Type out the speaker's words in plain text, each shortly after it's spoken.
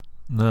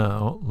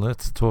Now,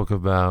 let's talk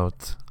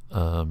about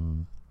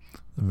the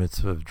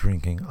mitzvah of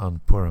drinking on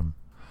Purim.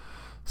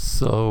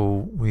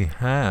 So, we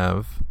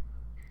have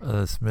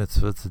this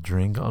mitzvah to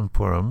drink on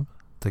Purim,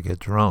 to get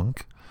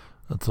drunk,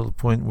 until the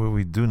point where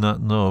we do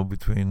not know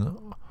between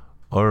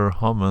Or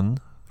Haman,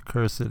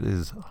 cursed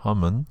is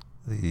Haman,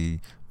 the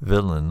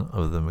villain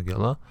of the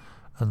Megillah,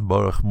 and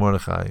Baruch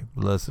Mordechai,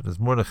 blessed is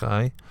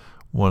Mordechai,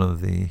 one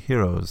of the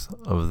heroes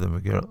of the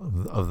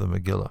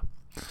Megillah.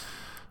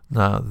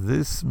 Now,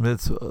 this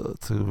mitzvah,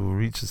 to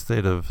reach a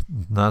state of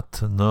not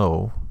to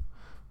know,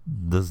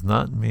 does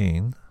not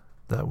mean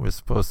that we're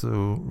supposed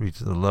to reach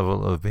the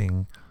level of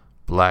being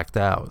blacked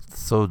out,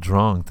 so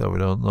drunk that we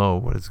don't know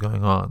what is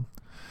going on.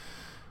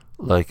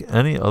 Like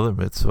any other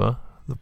mitzvah,